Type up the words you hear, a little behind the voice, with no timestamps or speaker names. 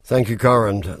Thank you,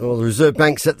 Corin. Well, the Reserve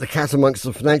Bank set the cat amongst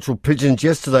the financial pigeons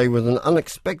yesterday with an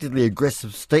unexpectedly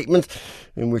aggressive statement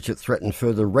in which it threatened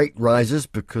further rate rises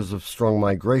because of strong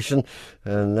migration,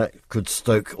 and that could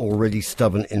stoke already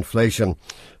stubborn inflation.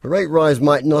 A rate rise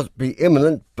might not be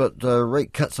imminent, but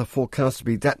rate cuts are forecast to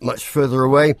be that much further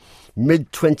away,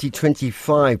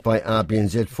 mid-2025 by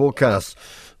RBNZ forecasts.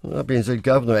 RBNZ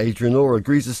Governor Adrian Orr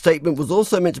agrees the statement was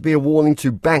also meant to be a warning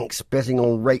to banks betting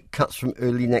on rate cuts from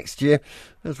early next year,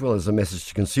 as well as a message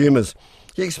to consumers.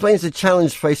 He explains the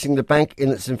challenge facing the bank in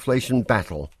its inflation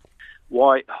battle.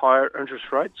 Why higher interest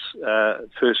rates?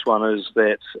 First one is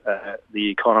that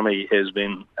the economy has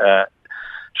been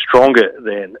stronger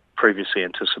than previously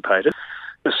anticipated.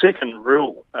 The second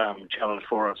real challenge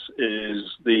for us is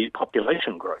the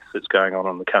population growth that's going on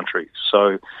in the country.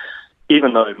 So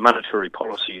even though monetary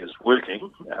policy is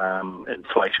working,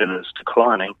 inflation is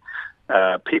declining,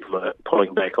 people are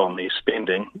pulling back on their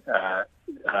spending.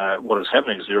 What is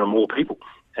happening is there are more people.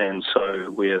 And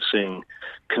so we are seeing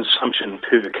consumption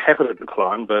per capita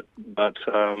decline, but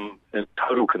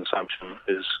total consumption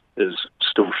is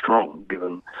still strong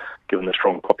given the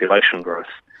strong population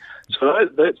growth. So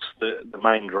that's the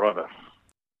main driver.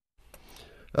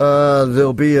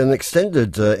 There'll be an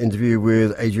extended interview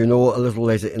with Adrian Orr a little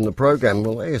later in the programme.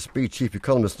 Well, ASB Chief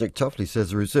Economist Nick Toffley says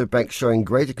the Reserve Bank showing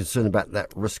greater concern about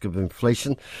that risk of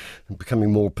inflation and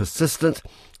becoming more persistent.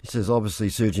 He says obviously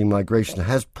surging migration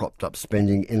has propped up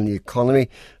spending in the economy,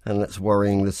 and that's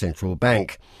worrying the central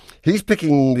bank. He's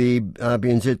picking the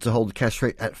RBNZ to hold the cash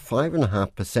rate at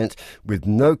 5.5% with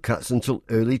no cuts until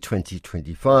early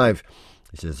 2025.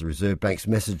 He says the Reserve Bank's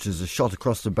message is a shot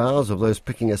across the bows of those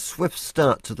picking a swift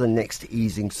start to the next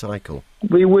easing cycle.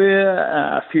 We were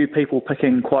a few people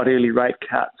picking quite early rate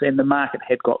cuts, and the market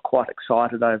had got quite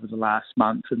excited over the last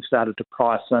month and started to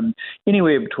price in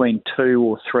anywhere between 2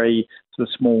 or 3 sort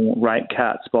of small rate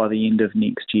cuts by the end of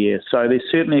next year. So there's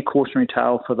certainly a cautionary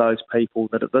tale for those people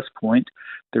that at this point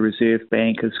the Reserve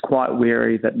Bank is quite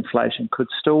wary that inflation could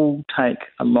still take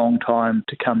a long time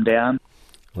to come down.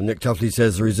 Well, Nick Toffley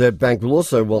says the Reserve Bank will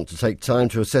also want to take time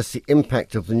to assess the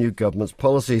impact of the new government's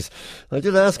policies. I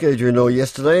did ask Adrian Orr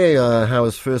yesterday how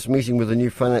his first meeting with the new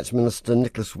Finance Minister,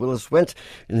 Nicholas Willis, went.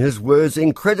 In his words,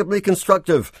 incredibly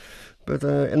constructive. But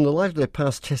in the light of their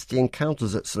past testy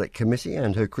encounters at Select Committee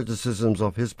and her criticisms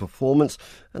of his performance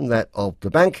and that of the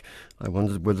bank, I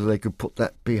wondered whether they could put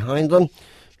that behind them.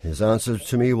 His answer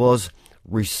to me was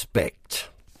respect.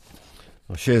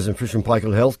 Shares in Fisher &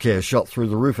 Paykel Healthcare shot through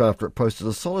the roof after it posted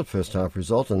a solid first-half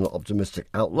result and an optimistic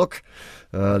outlook.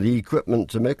 The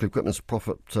medical equipment's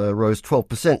profit rose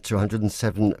 12% to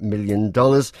 $107 million.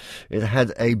 It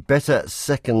had a better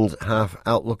second-half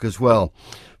outlook as well.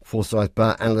 Forsyth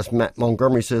Bar analyst Matt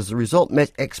Montgomery says the result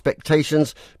met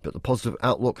expectations, but the positive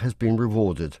outlook has been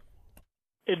rewarded.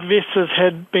 Investors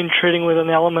had been treating with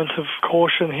an element of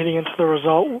caution heading into the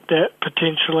result that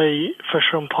potentially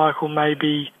Fisher & Paykel may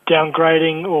be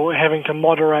downgrading or having to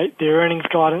moderate their earnings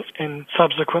guidance, and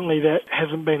subsequently that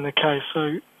hasn't been the case.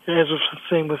 So as we've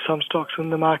seen with some stocks in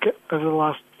the market over the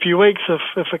last few weeks,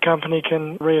 if a company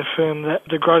can reaffirm that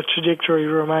the growth trajectory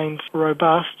remains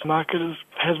robust, the market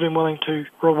has been willing to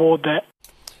reward that.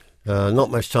 Not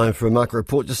much time for a market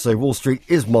report. Just say Wall Street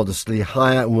is modestly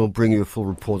higher, and we'll bring you a full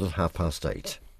report at 8:30.